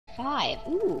5.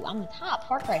 Ooh, I'm the top.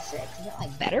 Far Cry 6. Is that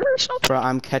like better or something? Bro,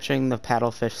 I'm catching the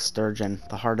paddlefish sturgeon,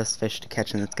 the hardest fish to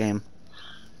catch in this game.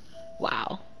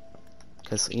 Wow.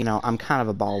 Because, you know, I'm kind of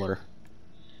a baller.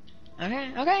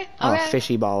 Okay, okay, I'm okay. a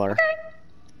fishy baller. Okay,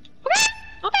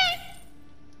 okay.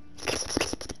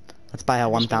 Let's buy a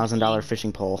 $1,000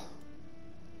 fishing pole.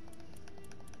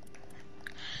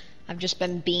 I've just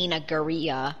been being a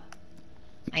gorilla.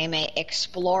 I am a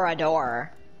explorador.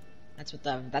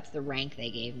 That's the rank they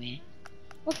gave me.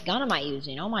 What gun am I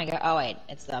using? Oh my god. Oh wait,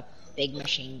 it's the big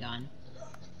machine gun.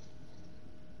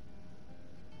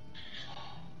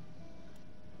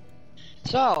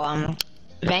 So,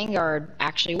 Vanguard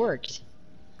actually worked.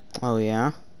 Oh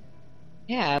yeah?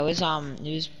 Yeah, it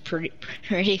was pretty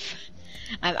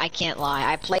I can't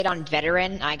lie. I played on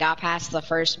veteran. I got past the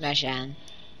first mission.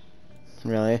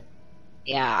 Really?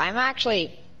 Yeah, I'm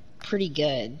actually pretty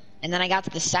good. And then I got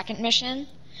to the second mission,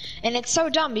 and it's so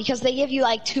dumb because they give you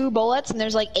like 2 bullets and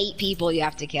there's like 8 people you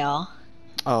have to kill.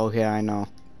 Oh yeah, I know.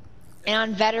 And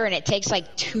on veteran, it takes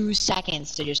like 2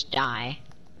 seconds to just die.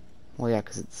 Well yeah,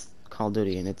 because it's Call of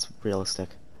Duty and it's realistic.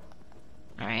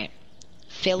 Alright.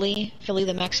 Philly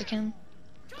the Mexican.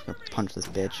 I'm gonna punch this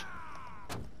bitch.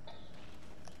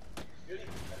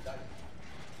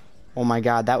 Oh my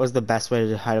god, that was the best way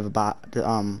to hide of a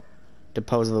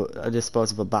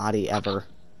dispose of a body ever.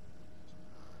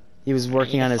 He was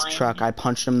working on his truck. I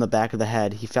punched him in the back of the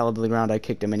head. He fell to the ground. I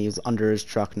kicked him, and he was under his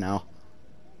truck now.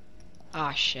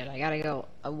 Oh shit! I gotta go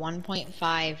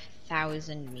 1.5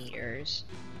 thousand meters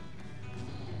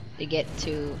to get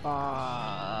to.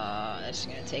 It's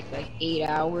gonna take like 8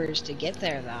 hours to get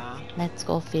there, though. Let's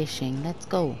go fishing. Let's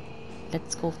go.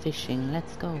 Let's go fishing.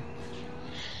 Let's go.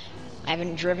 I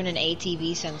haven't driven an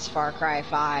ATV since Far Cry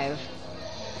 5.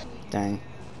 Dang.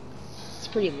 It's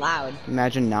pretty loud.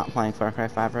 Imagine not playing Far Cry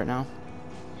 5 right now.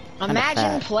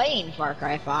 Imagine playing Far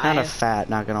Cry 5. Kind of fat,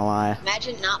 not gonna lie.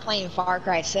 Imagine not playing Far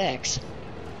Cry 6.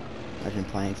 Imagine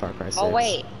playing Far Cry 6. Oh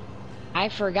wait, I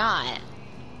forgot.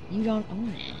 You don't own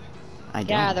it. I don't.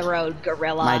 Get out of the road,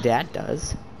 gorilla. My dad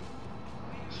does.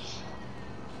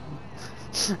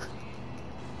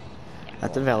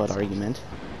 That's a valid argument.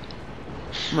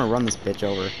 I'm gonna run this bitch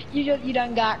over. You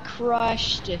done got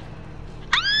crushed.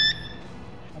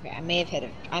 Okay, I may have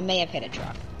hit a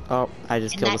truck. Oh, I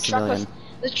just killed a civilian.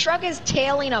 The truck is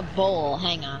tailing a bull.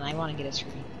 Hang on, I want to get a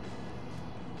screen.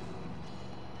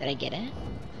 Did I get it?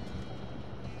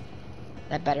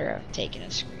 I better have taken a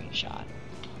screenshot.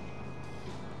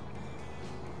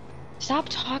 Stop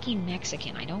talking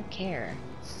Mexican. I don't care.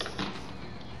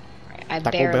 Alright, I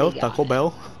barely got it. Taco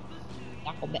Bell.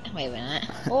 Wait a minute.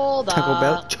 Hold up. Taco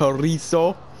Bell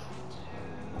chorizo.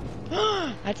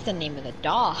 That's the name of the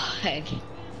dog.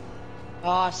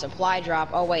 Oh, supply drop.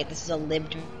 Oh wait, this is a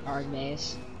libtard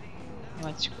base. You know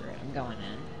what? Screw it. I'm going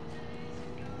in.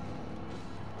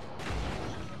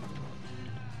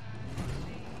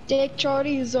 De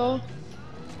chorizo.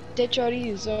 De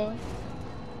chorizo.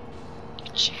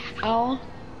 Ciao.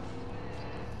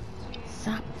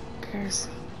 Suckers.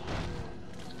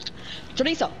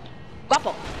 Chorizo.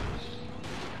 Guapo.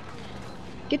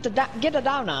 Get the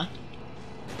downer.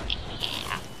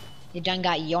 Yeah. You done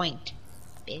got yoinked,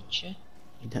 bitch.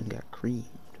 You done got creamed,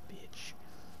 bitch.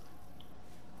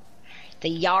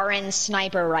 The Yaren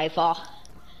sniper rifle.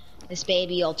 This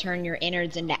baby will turn your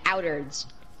innards into outards.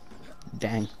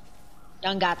 Dang.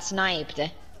 Done got sniped.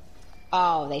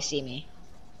 Oh, they see me.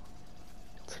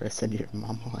 That's what I said to your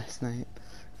mama last night.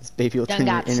 This baby will Done turn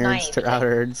your innards to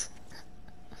outards.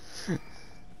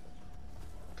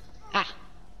 Ah.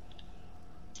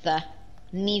 It's the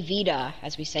mi vida,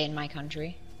 as we say in my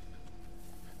country.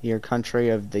 Your country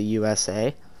of the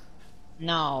USA?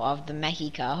 No, of the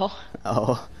Mexico.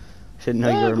 Oh. Shouldn't know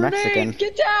you were Mexican.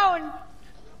 Get down!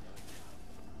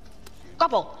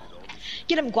 Guapo!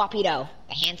 Get him, Guapito,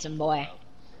 the handsome boy.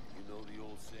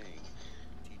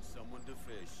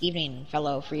 Evening,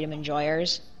 fellow freedom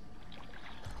enjoyers.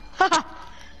 Haha!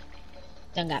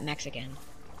 Done got Mexican.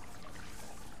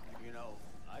 You know,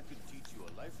 I could teach you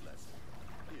a life lesson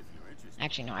if you're interested.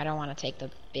 Actually, no, I don't want to take the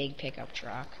big pickup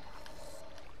truck.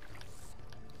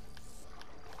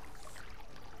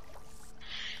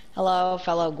 Hello,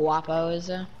 fellow guapos.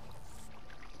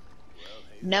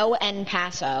 No en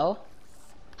paso.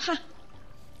 Huh.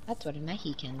 That's what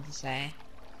Mexicans say.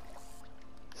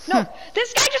 No!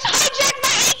 This guy just hijacked my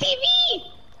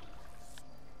ATV!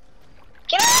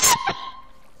 Get up!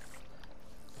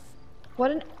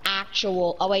 What an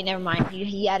actual... Oh wait, never mind.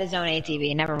 He had his own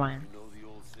ATV. Never mind.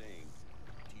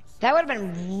 That would have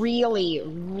been really,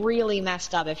 really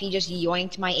messed up if he just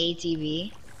yoinked my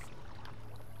ATV.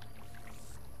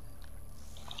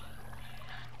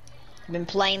 Been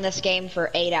playing this game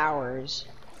for 8 hours.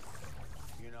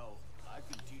 You know, I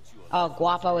can teach you a Oh, life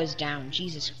Guapo is down.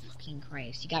 Jesus fucking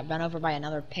Christ. He got run over by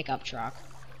another pickup truck.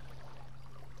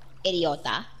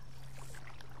 Idiota.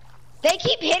 They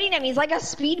keep hitting him. He's like a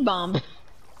speed bump.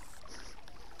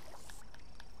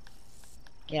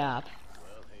 Get up.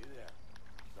 Well, hey there.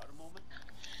 Got a moment?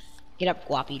 Get up,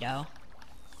 Guapito.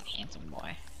 Handsome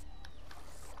boy.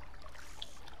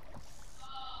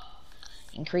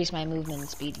 Increase my movement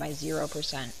speed by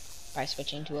 0% by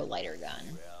switching to a lighter gun.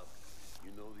 Well,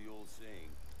 you know the old saying.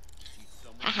 Teach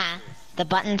someone Haha. to fish. The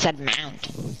button said mount.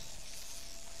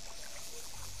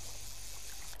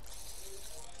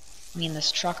 Me and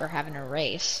this truck are having a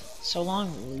race. So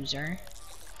long, loser.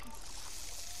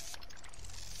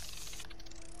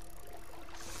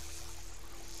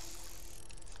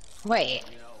 Wait.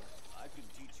 You know, I can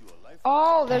teach you a life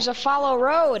Oh, there's a follow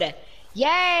road.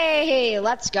 Yay!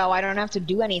 Let's go. I don't have to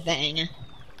do anything.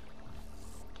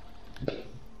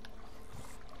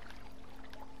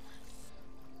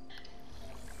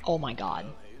 Oh my god.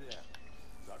 Well, hey there.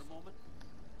 Got a moment?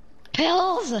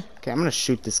 Pills! Okay, I'm gonna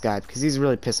shoot this guy because he's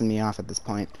really pissing me off at this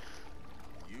point.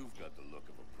 You've got the look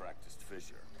of a practiced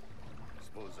fisher.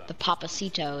 Suppose I'm The just a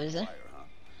Papacitos. fire, huh?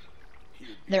 He'd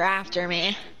be They're after me.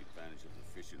 take advantage of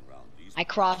the fishing round these I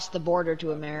crossed the border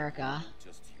to America.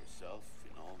 just to yourself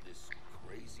in all this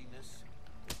craziness.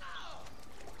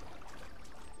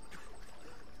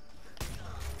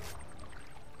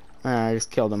 I just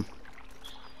killed him.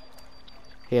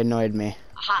 He annoyed me,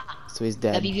 Aha. so he's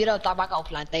The dead. Viviro Tobacco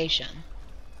Plantation.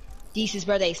 This is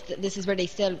where they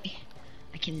still.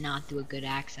 I cannot do a good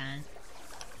accent.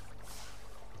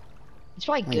 It's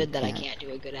probably you good that I can't. can't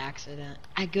do a good accent.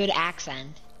 A good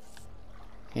accent.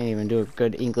 Can't even do a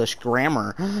good English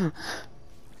grammar.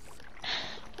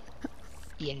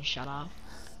 Ian, shut up.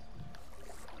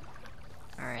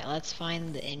 Alright, let's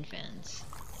find the infants.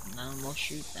 And then we'll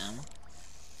shoot them.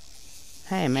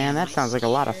 Hey man, that sounds like a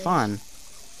lot of fun.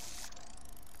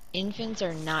 Infants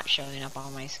are not showing up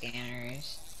on my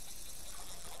scanners.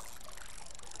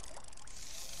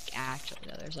 Actually,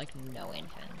 no, there's like no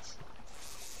infants.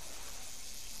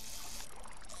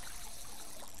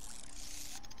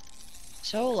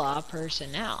 Sola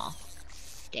personnel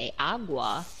de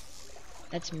agua.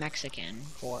 That's Mexican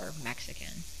for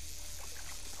Mexican.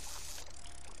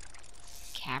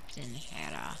 Captain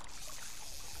Hera.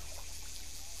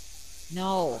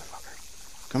 No.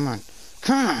 Come on.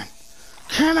 Come on.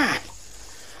 Come on.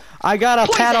 I got a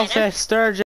Poison. paddlefish sturgeon.